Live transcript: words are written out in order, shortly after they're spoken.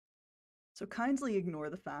So kindly ignore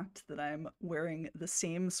the fact that I'm wearing the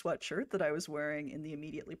same sweatshirt that I was wearing in the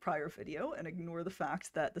immediately prior video, and ignore the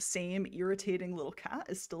fact that the same irritating little cat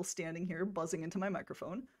is still standing here buzzing into my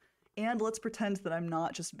microphone. And let's pretend that I'm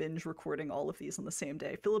not just binge recording all of these on the same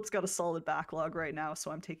day. Philip's got a solid backlog right now, so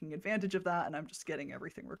I'm taking advantage of that and I'm just getting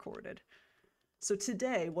everything recorded. So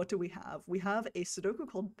today, what do we have? We have a Sudoku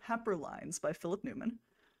called Pepper Lines by Philip Newman.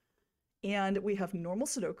 And we have normal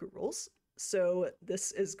Sudoku rules. So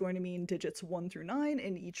this is going to mean digits 1 through 9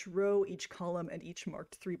 in each row, each column, and each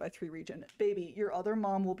marked 3x3 region. Baby, your other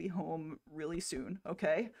mom will be home really soon,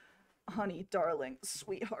 okay? Honey, darling,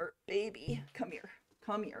 sweetheart, baby, come here.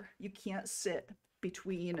 Come here. You can't sit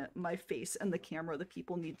between my face and the camera. The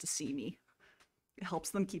people need to see me. It helps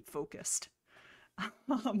them keep focused.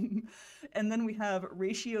 And then we have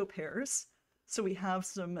ratio pairs. So we have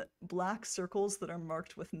some black circles that are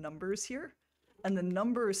marked with numbers here. And the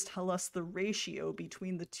numbers tell us the ratio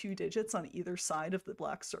between the two digits on either side of the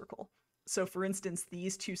black circle. So for instance,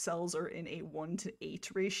 these two cells are in a 1:8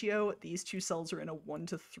 ratio. These two cells are in a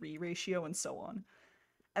 1:3 ratio, and so on.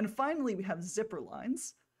 And finally, we have zipper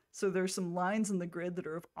lines. So there's some lines in the grid that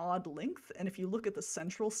are of odd length. And if you look at the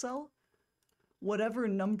central cell, whatever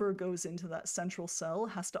number goes into that central cell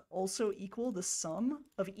has to also equal the sum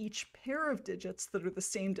of each pair of digits that are the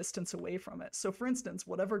same distance away from it. So for instance,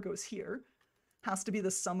 whatever goes here has to be the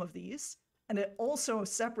sum of these, and it also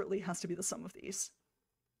separately has to be the sum of these.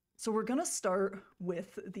 So we're going to start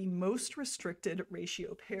with the most restricted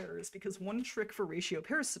ratio pairs, because one trick for ratio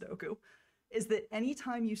pairs Sudoku is that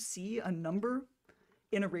anytime you see a number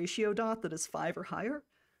in a ratio dot that is 5 or higher,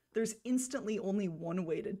 there's instantly only one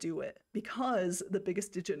way to do it, because the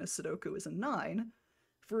biggest digit in a Sudoku is a 9.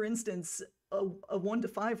 For instance, a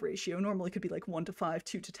 1:5 ratio normally could be like 1:5,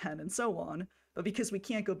 2:10, and so on, but because we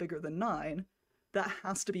can't go bigger than 9, that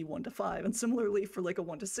has to be 1:5. And similarly, for like a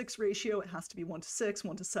 1:6 ratio, it has to be 1:6,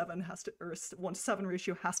 1:7 has to, or 1:7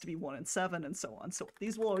 ratio has to be 1 and 7, and so on. So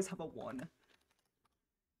these will always have a 1.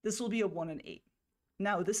 This will be a 1 and 8.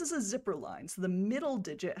 Now, this is a zipper line, so the middle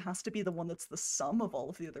digit has to be the one that's the sum of all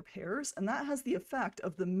of the other pairs, and that has the effect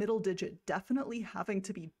of the middle digit definitely having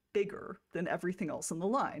to be bigger than everything else in the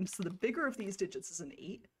line. So the bigger of these digits is an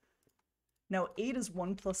 8. Now, 8 is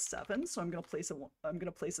 1 plus 7, so I'm going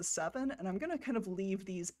to place a 7, and I'm going to kind of leave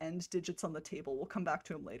these end digits on the table. We'll come back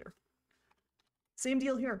to them later. Same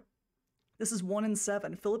deal here. This is 1 and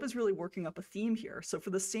 7. Philip is really working up a theme here, so for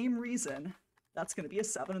the same reason, that's going to be a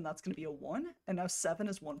 7, and that's going to be a 1. And now 7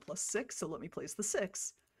 is 1 plus 6, so let me place the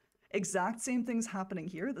 6. Exact same things happening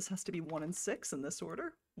here. This has to be 1 and 6 in this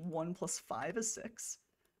order. 1 plus 5 is 6.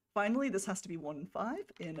 Finally, this has to be 1 and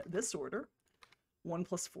 5 in this order. 1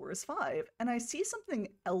 plus 4 is 5. And I see something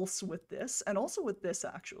else with this, and also with this,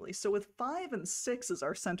 actually. So with 5 and 6 as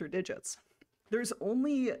our center digits, there's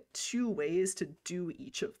only 2 ways to do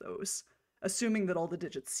each of those, assuming that all the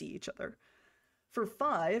digits see each other. For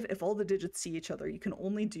 5, if all the digits see each other, you can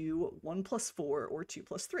only do 1 plus 4 or 2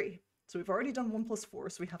 plus 3. So we've already done 1 plus 4,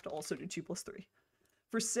 so we have to also do 2 plus 3.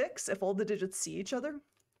 For 6, if all the digits see each other,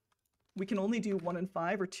 we can only do 1 and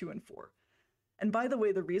 5 or 2 and 4. And by the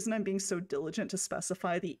way, the reason I'm being so diligent to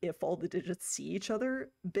specify the if all the digits see each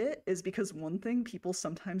other bit is because one thing people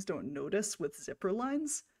sometimes don't notice with zipper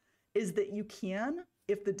lines is that you can,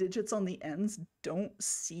 if the digits on the ends don't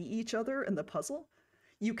see each other in the puzzle,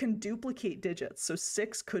 you can duplicate digits. So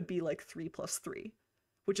 6 could be like 3 plus 3,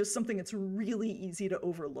 which is something that's really easy to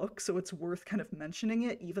overlook. So it's worth kind of mentioning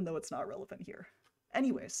it, even though it's not relevant here.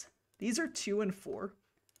 Anyways, these are 2 and 4.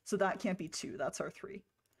 So that can't be 2. That's our 3.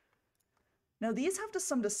 Now these have to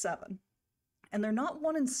sum to 7. And they're not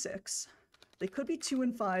 1 and 6. They could be 2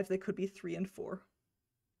 and 5. They could be 3 and 4.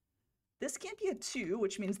 This can't be a 2,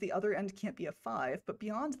 which means the other end can't be a 5. But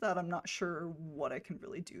beyond that, I'm not sure what I can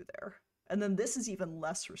really do there. And then this is even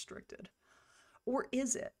less restricted. Or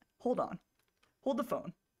is it? Hold on. Hold the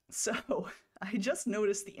phone. So I just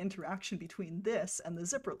noticed the interaction between this and the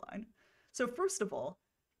zipper line. So first of all,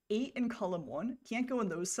 8 in column 1 can't go in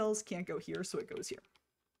those cells, can't go here, so it goes here.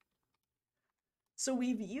 So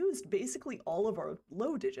we've used basically all of our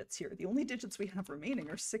low digits here. The only digits we have remaining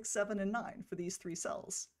are 6, 7, and 9 for these 3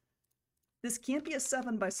 cells. This can't be a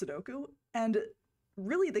 7 by Sudoku, and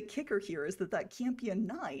really the kicker here is that that can't be a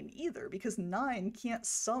 9 either, because 9 can't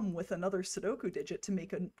sum with another Sudoku digit to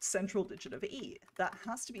make a central digit of 8. That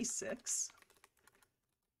has to be 6.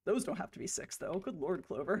 Those don't have to be 6, though. Good lord,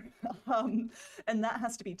 Clover. And that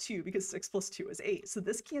has to be 2, because 6 plus 2 is 8. So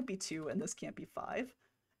this can't be 2, and this can't be 5.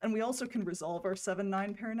 And we also can resolve our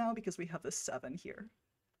 7-9 pair now, because we have this 7 here.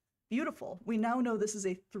 Beautiful. We now know this is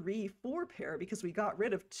a 3-4 pair, because we got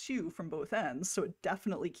rid of 2 from both ends, so it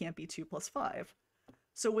definitely can't be 2 plus 5.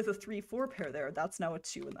 So with a 3-4 pair there, that's now a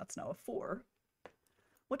 2 and that's now a 4.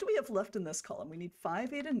 What do we have left in this column? We need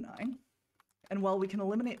 5, 8, and 9. And while we can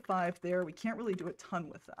eliminate 5 there, we can't really do a ton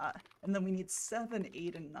with that. And then we need 7,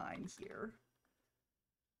 8, and 9 here.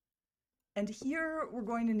 And here we're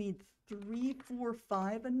going to need 3, 4,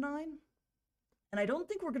 5, and 9. And I don't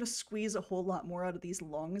think we're going to squeeze a whole lot more out of these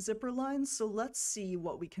long zipper lines, so let's see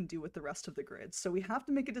what we can do with the rest of the grid. So we have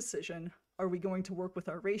to make a decision. Are we going to work with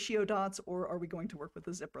our ratio dots, or are we going to work with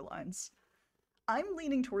the zipper lines? I'm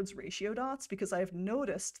leaning towards ratio dots because I've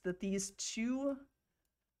noticed that these two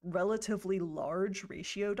relatively large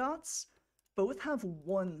ratio dots both have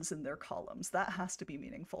 1s in their columns. That has to be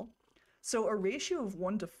meaningful. So a ratio of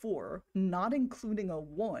 1 to 4, not including a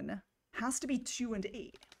 1, has to be 2 and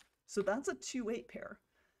 8. So that's a 2-8 pair.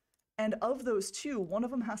 And of those two, one of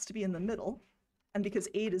them has to be in the middle. And because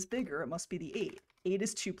 8 is bigger, it must be the 8. 8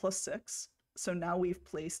 is 2 plus 6. So now we've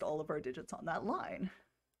placed all of our digits on that line.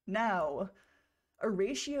 Now, a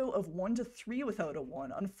ratio of 1 to 3 without a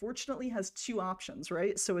 1 unfortunately has two options,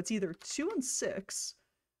 right? So it's either 2 and 6,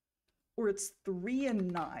 or it's 3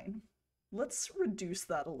 and 9. Let's reduce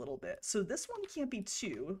that a little bit. So this one can't be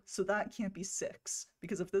 2, so that can't be 6.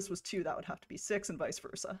 Because if this was 2, that would have to be 6 and vice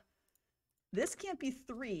versa. This can't be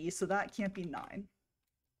 3, so that can't be 9.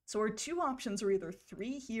 So our two options are either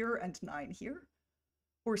 3 here and 9 here,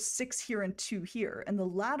 or 6 here and 2 here. And the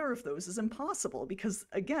latter of those is impossible because,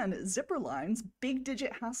 again, zipper lines, big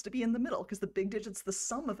digit has to be in the middle because the big digit's the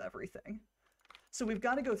sum of everything. So we've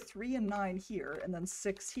got to go 3 and 9 here and then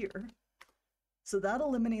 6 here. So that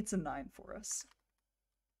eliminates a 9 for us.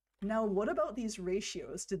 Now, what about these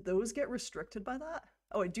ratios? Did those get restricted by that?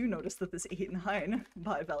 Oh, I do notice that this 8 and 9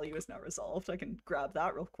 pi value is now resolved. I can grab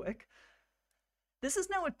that real quick. This is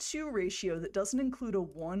now a 2 ratio that doesn't include a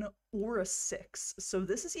 1 or a 6. So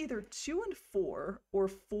this is either 2 and 4 or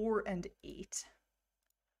 4 and 8.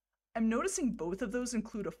 I'm noticing both of those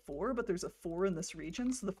include a 4, but there's a 4 in this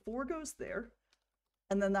region, so the 4 goes there.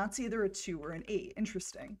 And then that's either a 2 or an 8.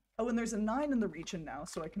 Interesting. Oh, and there's a 9 in the region now,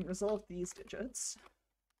 so I can resolve these digits.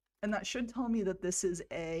 And that should tell me that this is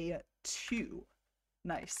a 2.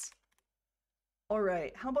 Nice. All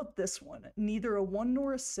right, how about this one? Neither a 1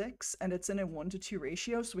 nor a 6, and it's in a 1 to 2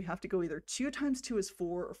 ratio, so we have to go either 2 times 2 is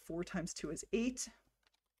 4 or 4 times 2 is 8.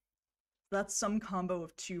 That's some combo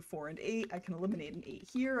of 2, 4, and 8. I can eliminate an 8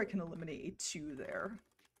 here. I can eliminate a 2 there.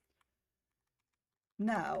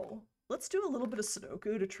 Now, let's do a little bit of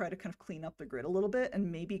Sudoku to try to kind of clean up the grid a little bit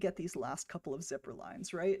and maybe get these last couple of zipper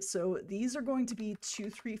lines, right? So these are going to be 2,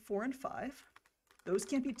 3, 4, and 5. Those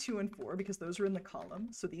can't be 2 and 4 because those are in the column,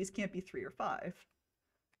 so these can't be 3 or 5.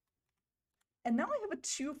 And now I have a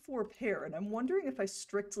 2, 4 pair, and I'm wondering if I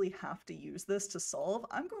strictly have to use this to solve.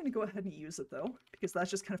 I'm going to go ahead and use it though, because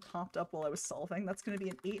that's just kind of popped up while I was solving. That's going to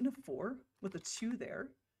be an 8 and a 4 with a 2 there.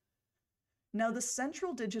 Now the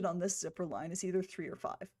central digit on this zipper line is either 3 or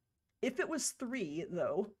 5. If it was 3,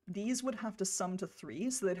 though, these would have to sum to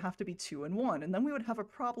 3, so they'd have to be 2 and 1, and then we would have a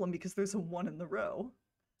problem because there's a 1 in the row.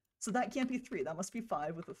 So that can't be 3, that must be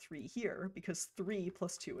 5 with a 3 here, because 3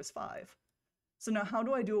 plus 2 is 5. So now how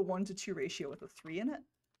do I do a 1 to 2 ratio with a 3 in it?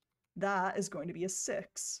 That is going to be a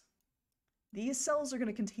 6. These cells are going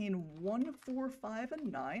to contain 1, 4, 5,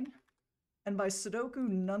 and 9. And by Sudoku,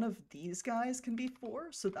 none of these guys can be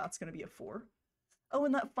 4, so that's going to be a 4. Oh,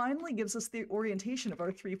 and that finally gives us the orientation of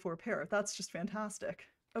our 3, 4 pair. That's just fantastic.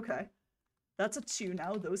 Okay. That's a 2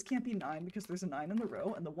 now. Those can't be 9 because there's a 9 in the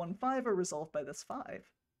row, and the 1, 5 are resolved by this 5.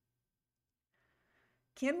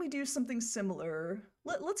 Can we do something similar?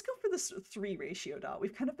 Let's go for this 3 ratio dot.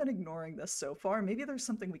 We've kind of been ignoring this so far. Maybe there's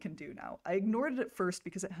something we can do now. I ignored it at first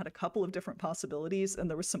because it had a couple of different possibilities and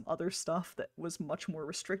there was some other stuff that was much more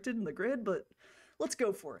restricted in the grid, but let's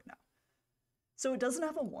go for it now. So it doesn't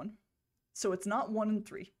have a 1, so it's not 1 and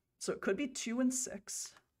 3. So it could be 2 and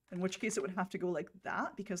 6, in which case it would have to go like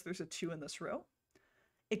that because there's a 2 in this row.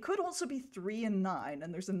 It could also be 3 and 9,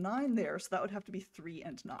 and there's a 9 there, so that would have to be 3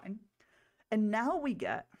 and 9. And now we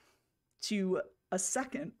get to a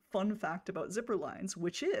second fun fact about zipper lines,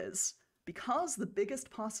 which is because the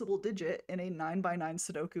biggest possible digit in a 9 by 9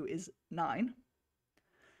 Sudoku is 9,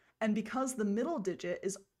 and because the middle digit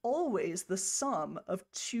is always the sum of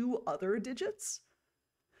 2 other digits,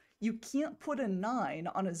 you can't put a 9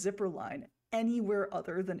 on a zipper line anywhere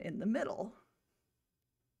other than in the middle.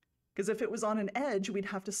 Because if it was on an edge, we'd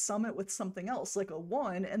have to sum it with something else, like a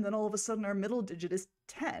 1, and then all of a sudden our middle digit is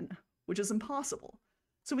 10. Which is impossible.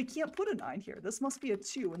 So we can't put a 9 here. This must be a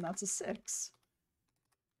 2, and that's a 6.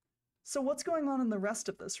 So what's going on in the rest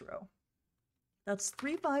of this row? That's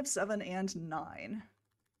 3, 5, 7, and 9.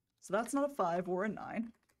 So that's not a 5 or a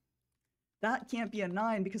 9. That can't be a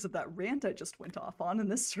 9 because of that rant I just went off on,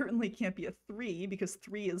 and this certainly can't be a 3 because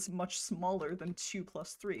 3 is much smaller than 2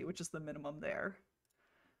 plus 3, which is the minimum there.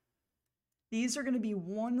 These are going to be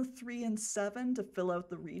 1, 3, and 7 to fill out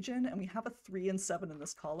the region, and we have a 3 and 7 in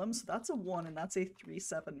this column, so that's a 1, and that's a 3,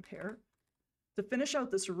 7 pair. To finish out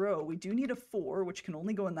this row, we do need a 4, which can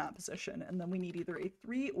only go in that position, and then we need either a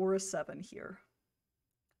 3 or a 7 here.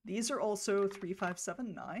 These are also 3, 5,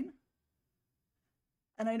 7, 9.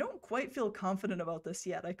 And I don't quite feel confident about this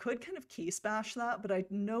yet. I could kind of case bash that, but I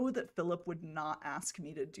know that Philip would not ask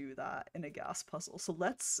me to do that in a gas puzzle. So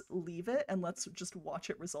let's leave it and let's just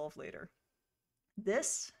watch it resolve later.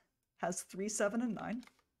 This has 3, 7, and 9.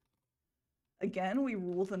 Again, we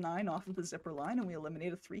rule the 9 off of the zipper line and we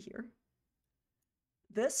eliminate a 3 here.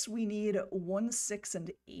 This, we need 1, 6,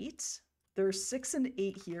 and 8. There's 6 and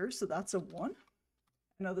 8 here, so that's a 1.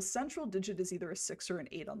 Now the central digit is either a 6 or an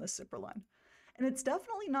 8 on this zipper line. And it's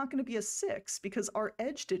definitely not going to be a 6 because our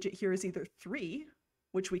edge digit here is either 3,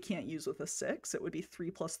 which we can't use with a 6. It would be 3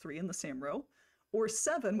 plus 3 in the same row. Or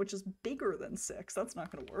 7, which is bigger than 6. That's not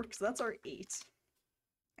going to work. So that's our 8.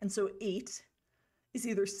 And so 8 is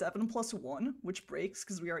either 7 plus 1, which breaks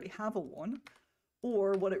because we already have a 1,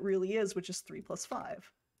 or what it really is, which is 3 plus 5.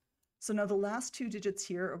 So now the last two digits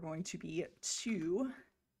here are going to be 2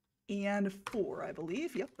 and 4, I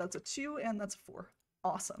believe. Yep, that's a 2 and that's a 4.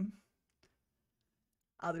 Awesome.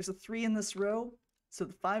 There's a 3 in this row, so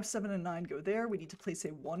the 5, 7, and 9 go there. We need to place a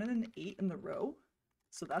 1 and an 8 in the row,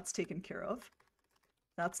 so that's taken care of.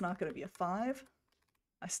 That's not going to be a 5.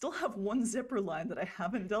 I still have one zipper line that I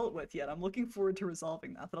haven't dealt with yet. I'm looking forward to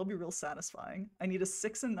resolving that. That'll be real satisfying. I need a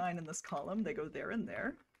 6 and 9 in this column. They go there and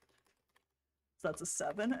there. So that's a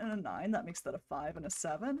 7 and a 9. That makes that a 5 and a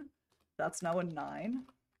 7. That's now a 9.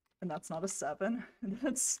 And that's not a 7. And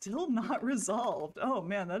that's still not resolved. Oh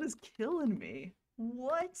man, that is killing me.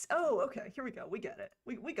 What? Oh, okay, here we go. We get it.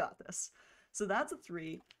 We got this. So that's a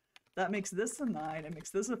 3. That makes this a 9. It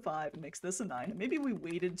makes this a 5. It makes this a 9. And maybe we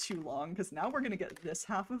waited too long because now we're going to get this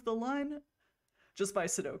half of the line just by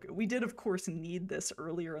Sudoku. We did, of course, need this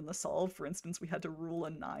earlier in the solve. For instance, we had to rule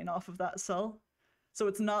a 9 off of that cell. So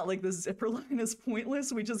it's not like the zipper line is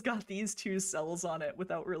pointless. We just got these two cells on it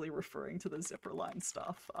without really referring to the zipper line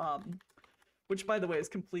stuff. Which, by the way, is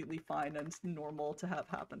completely fine and normal to have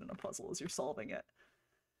happen in a puzzle as you're solving it.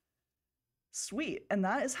 Sweet, and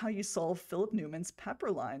that is how you solve Philip Newman's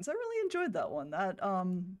pepper lines. I really enjoyed that one.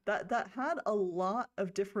 That had a lot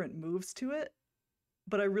of different moves to it,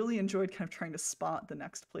 but I really enjoyed kind of trying to spot the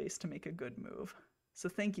next place to make a good move. So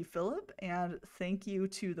thank you, Philip, and thank you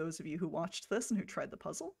to those of you who watched this and who tried the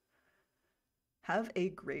puzzle. Have a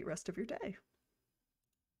great rest of your day.